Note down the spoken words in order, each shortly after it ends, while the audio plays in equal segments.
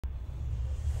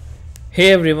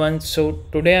Hey everyone, so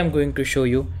today I'm going to show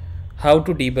you how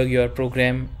to debug your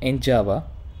program in Java.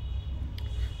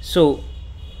 So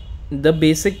the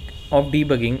basic of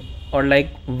debugging, or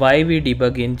like why we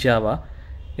debug in Java,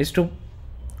 is to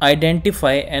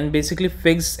identify and basically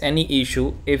fix any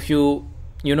issue if you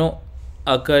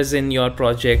occurs in your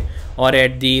project or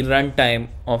at the runtime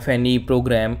of any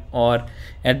program or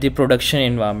at the production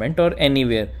environment or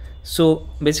anywhere. So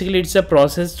basically it's a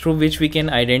process through which we can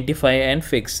identify and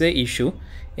fix the issue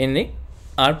in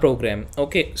our program.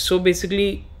 Okay, so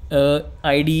basically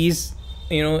IDEs,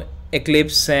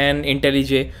 Eclipse and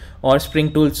IntelliJ or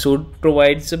Spring Tool Suite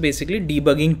provides basically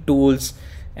debugging tools,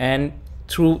 and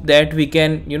through that we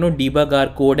can debug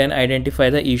our code and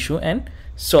identify the issue and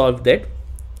solve that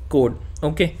code.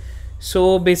 Okay,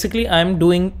 so basically I'm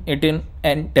doing it in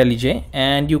IntelliJ,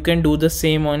 and you can do the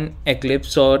same on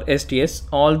Eclipse or STS.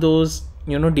 All those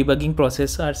debugging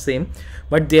process are same,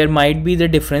 but there might be the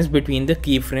difference between the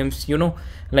keyframes.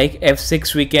 Like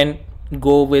F6 we can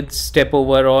go with step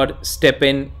over or step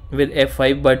in with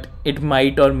F5, but it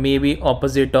might or maybe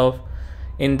opposite of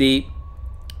in the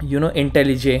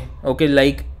IntelliJ. Okay,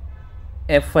 like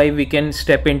F5 we can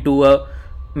step into a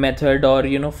method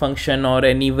or function or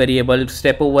any variable.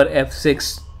 Step over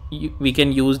F6 we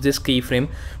can use this keyframe,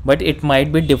 but it might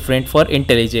be different for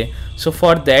IntelliJ. So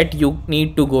for that you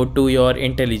need to go to your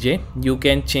IntelliJ. You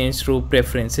can change through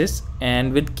preferences,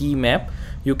 and with key map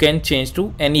you can change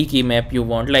to any key map you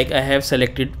want. Like I have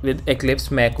selected with Eclipse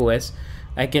Mac OS,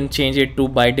 I can change it to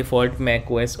by default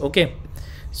Mac OS. Okay,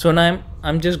 so now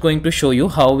I'm just going to show you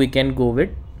how we can go with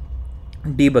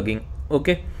debugging.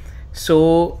 Okay,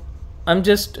 so I'm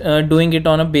just doing it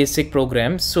on a basic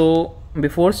program. So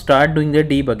before start doing the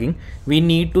debugging, we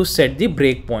need to set the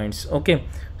breakpoints. Okay,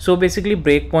 so basically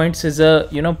breakpoints is a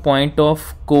point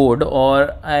of code,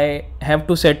 or I have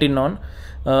to set in on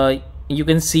you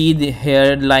can see the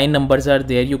here line numbers are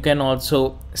there. You can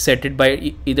also set it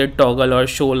by either toggle or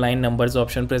show line numbers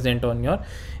option present on your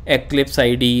Eclipse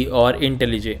ID or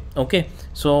IntelliJ. Okay,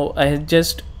 so I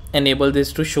just enable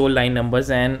this to show line numbers,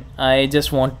 and I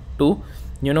just want to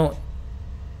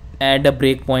add a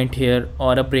breakpoint here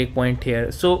or a breakpoint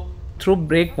here. So through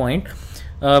breakpoint,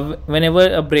 whenever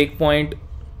a breakpoint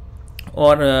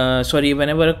or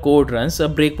whenever a code runs, a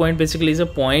breakpoint basically is a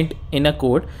point in a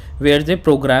code where the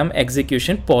program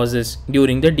execution pauses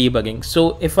during the debugging.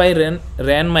 So if I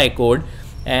ran my code,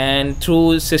 and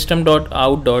through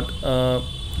system.out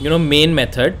main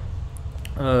method,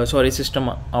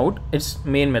 system out, it's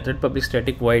main method public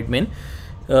static void main,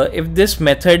 if this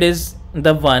method is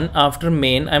the one after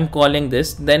main, I'm calling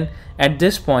this, then at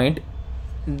this point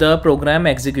the program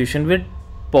execution will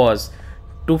pause.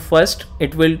 To first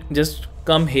it will just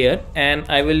come here, and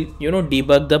I will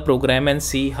debug the program and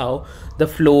see how the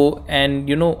flow and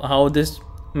how this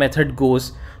method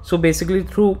goes. So basically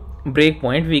through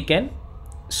breakpoint we can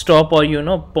stop or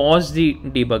pause the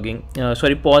debugging,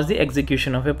 pause the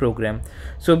execution of a program.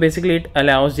 So basically it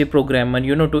allows the programmer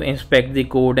to inspect the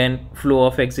code and flow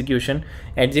of execution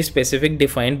at the specific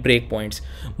defined breakpoints.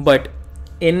 But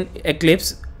in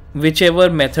Eclipse, whichever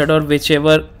method or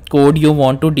whichever code you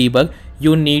want to debug,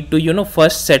 you need to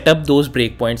first set up those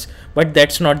breakpoints, but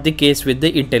that's not the case with the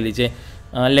IntelliJ.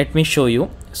 Let me show you.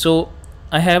 So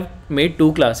I have made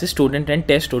two classes, student and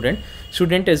test student.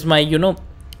 Student is my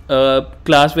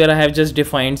class where I have just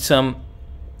defined some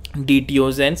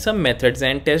DTOs and some methods,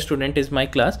 and test student is my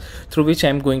class through which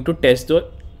I'm going to test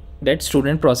that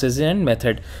student process and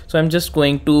method. So I'm just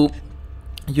going to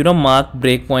mark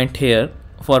breakpoint here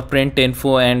for print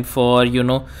info, and for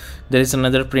there is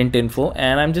another print info,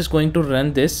 and I'm just going to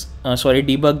run this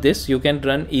debug this. You can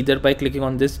run either by clicking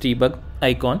on this debug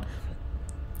icon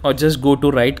or just go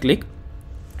to right click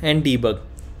and debug.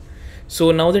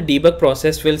 So now the debug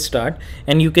process will start,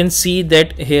 and you can see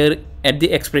that here at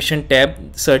the expression tab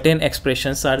certain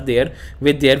expressions are there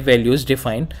with their values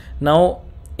defined. Now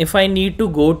if I need to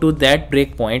go to that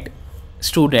breakpoint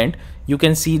student, you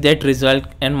can see that result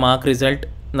and mark result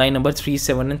line number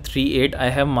 37 and 38. I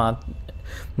have marked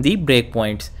the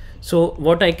breakpoints. So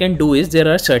what I can do is there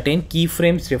are certain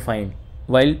keyframes defined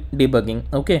while debugging.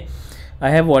 Okay, I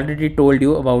have already told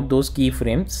you about those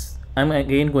keyframes. I'm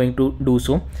again going to do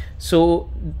so. So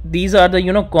these are the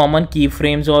common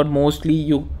keyframes, or mostly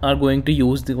you are going to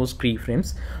use those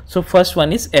keyframes. So first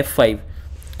one is F5.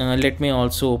 Let me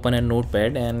also open a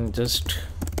notepad and just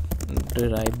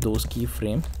derive those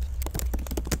keyframes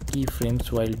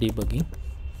while debugging.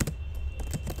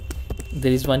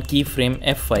 There is one keyframe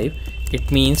F5.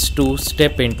 It means to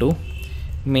step into,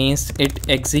 means it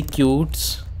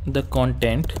executes the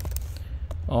content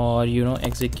or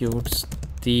executes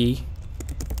the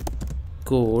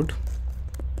code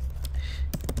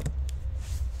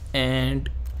and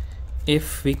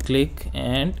if we click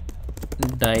and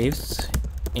dives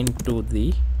into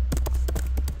the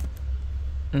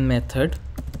method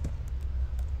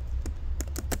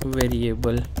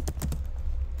variable,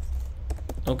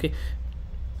 okay,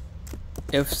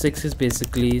 F6 is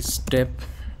basically step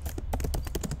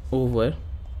over,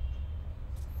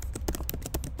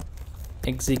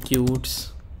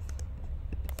 executes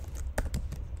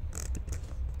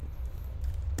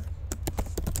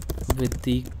with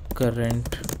the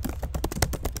current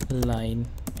line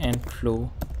and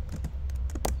flow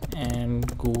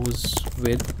and goes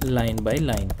with line by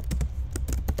line,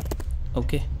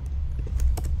 okay.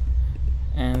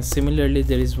 And similarly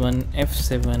there is one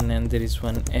F7 and there is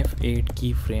one F8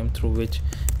 keyframe, through which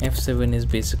F7 is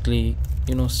basically,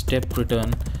 you know, step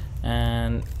return,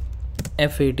 and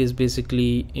F8 is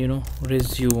basically, you know,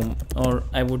 resume, or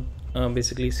I would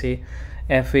basically say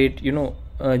F8, you know,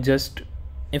 just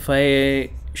if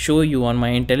I show you on my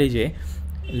IntelliJ,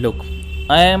 look,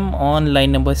 I am on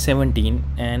line number 17,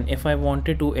 and if I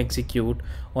wanted to execute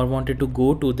or wanted to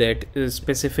go to that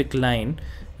specific line,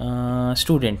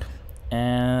 student,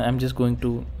 and I'm just going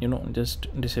to, you know, just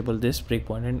disable this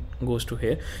breakpoint and goes to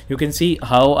here. You can see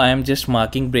how I am just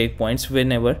marking breakpoints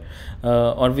whenever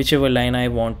or whichever line I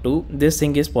want to. This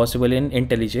thing is possible in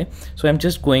IntelliJ. So I'm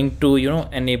just going to, you know,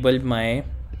 enable my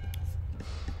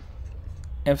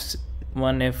F1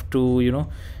 F2, you know,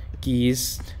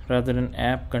 keys rather than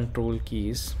app control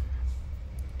keys,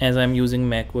 as I'm using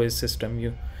Mac OS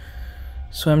system.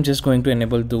 So I'm just going to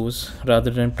enable those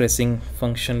rather than pressing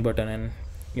function button and,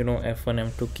 you know,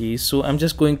 F1 F2 keys. So I'm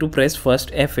just going to press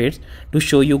first F8 to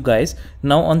show you guys.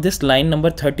 Now on this line number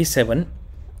 37,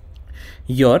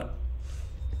 your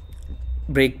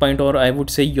breakpoint, or I would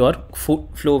say your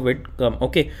flow would come,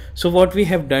 okay. So what we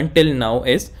have done till now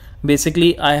is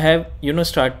basically I have, you know,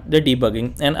 start the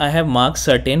debugging and I have marked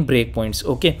certain breakpoints,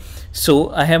 okay.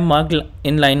 So I have marked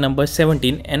in line number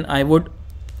 17 and I would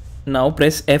now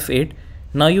press F8.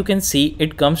 Now you can see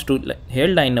it comes to here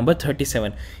line number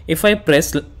 37. If I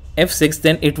press F6,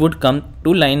 then it would come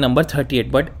to line number 38,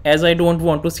 but as I don't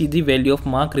want to see the value of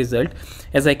mark result,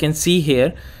 as I can see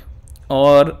here,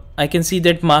 or I can see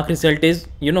that mark result is,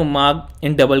 you know, marked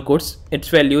in double quotes, its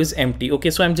value is empty, okay.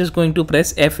 So I'm just going to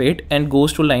press F8 and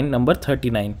goes to line number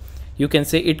 39. You can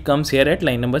say it comes here at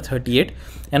line number 38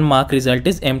 and mark result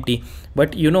is empty.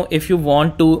 But you know, if you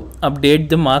want to update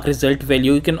the mark result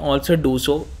value, you can also do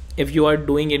so. If you are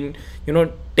doing in, you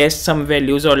know, test some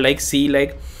values, or like see,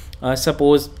 like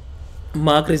suppose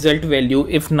mark result value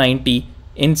if 90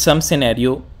 in some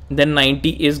scenario, then 90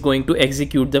 is going to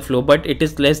execute the flow, but it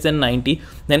is less than 90,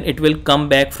 then it will come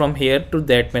back from here to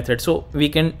that method. So we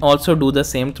can also do the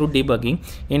same through debugging.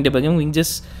 In debugging we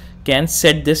just can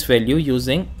set this value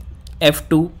using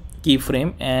F2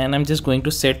 keyframe, and I'm just going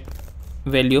to set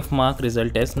value of mark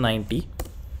result as 90,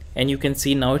 and you can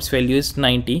see now its value is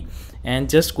 90, and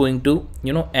just going to,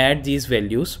 you know, add these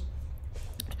values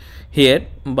here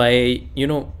by, you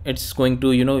know, it's going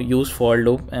to, you know, use for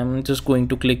loop. I'm just going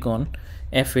to click on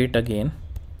F8 again.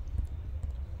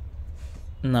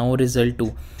 Now result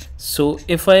 2. So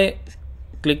if I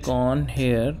click on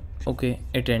here, okay,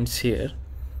 it ends here.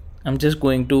 I'm just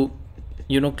going to,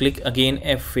 you know, click again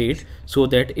F8 so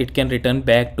that it can return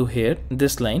back to here,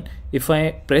 this line. If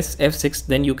I press F6,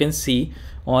 then you can see,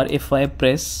 or if I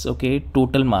press, okay,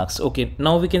 total marks, okay,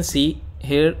 now we can see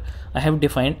here I have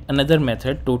defined another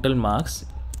method, total marks.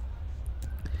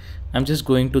 I'm just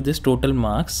going to this total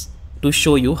marks to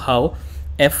show you how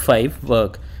F5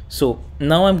 work. So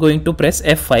now I'm going to press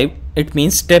F5, it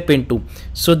means step into.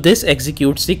 So this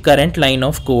executes the current line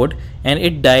of code and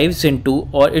it dives into,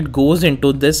 or it goes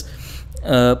into this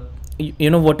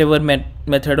you know, whatever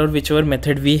method or whichever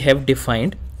method we have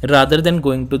defined, rather than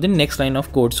going to the next line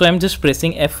of code. So I'm just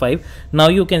pressing F5. Now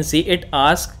you can see it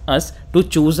asks us to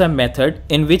choose a method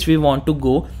in which we want to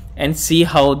go and see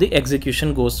how the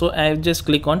execution goes. So I just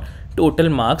click on total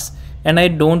marks, and I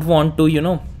don't want to, you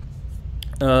know,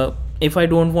 if I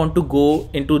don't want to go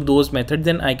into those methods,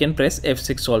 then I can press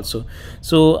F6 also.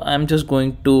 So I'm just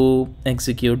going to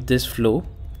execute this flow,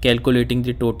 calculating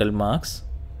the total marks,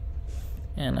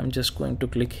 and I'm just going to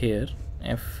click here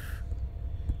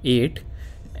F8,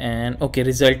 and okay,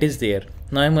 result is there.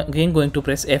 Now I'm again going to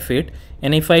press F8,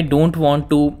 and if I don't want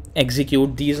to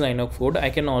execute these line of code, I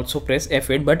can also press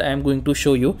F8, but I am going to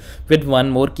show you with one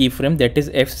more keyframe, that is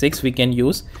F6 we can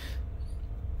use.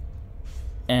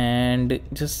 And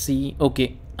just see,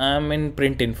 okay, I'm in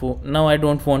print info. Now I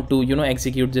don't want to, you know,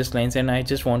 execute these lines, and I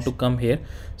just want to come here.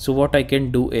 So what I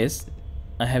can do is,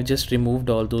 I have just removed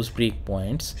all those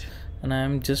breakpoints, and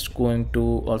I'm just going to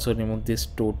also remove this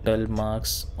total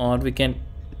marks, or we can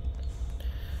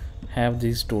have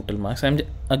these total marks. I'm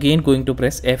again going to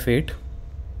press F8.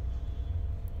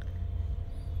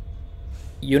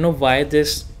 You know why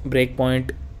this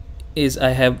breakpoint is I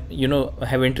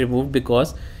haven't removed,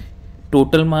 because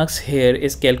total marks here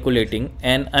is calculating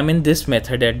and I'm in this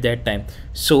method at that time.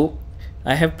 So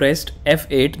I have pressed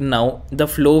F8. Now the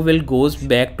flow will goes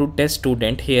back to test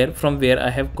student here from where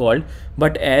I have called,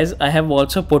 but as I have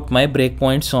also put my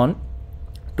breakpoints on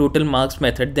total marks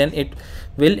method, then it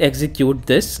will execute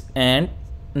this and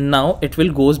now it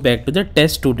will goes back to the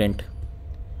test student.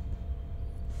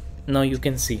 Now you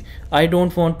can see I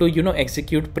don't want to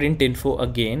execute print info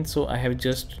again, so I have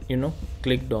just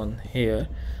clicked on here.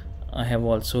 I have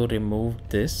also removed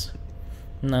this.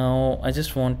 Now I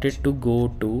just wanted to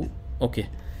go to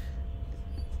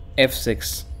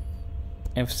F6,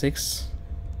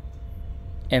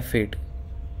 F8,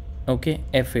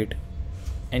 F8,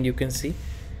 and you can see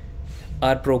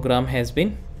our program has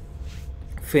been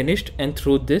finished, and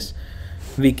through this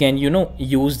we can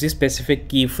use the specific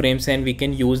keyframes and we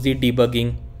can use the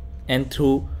debugging, and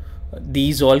through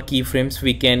these all keyframes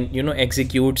we can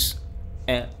execute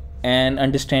and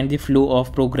understand the flow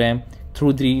of program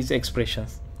through these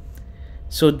expressions.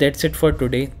 So that's it for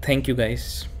today. Thank you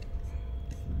guys.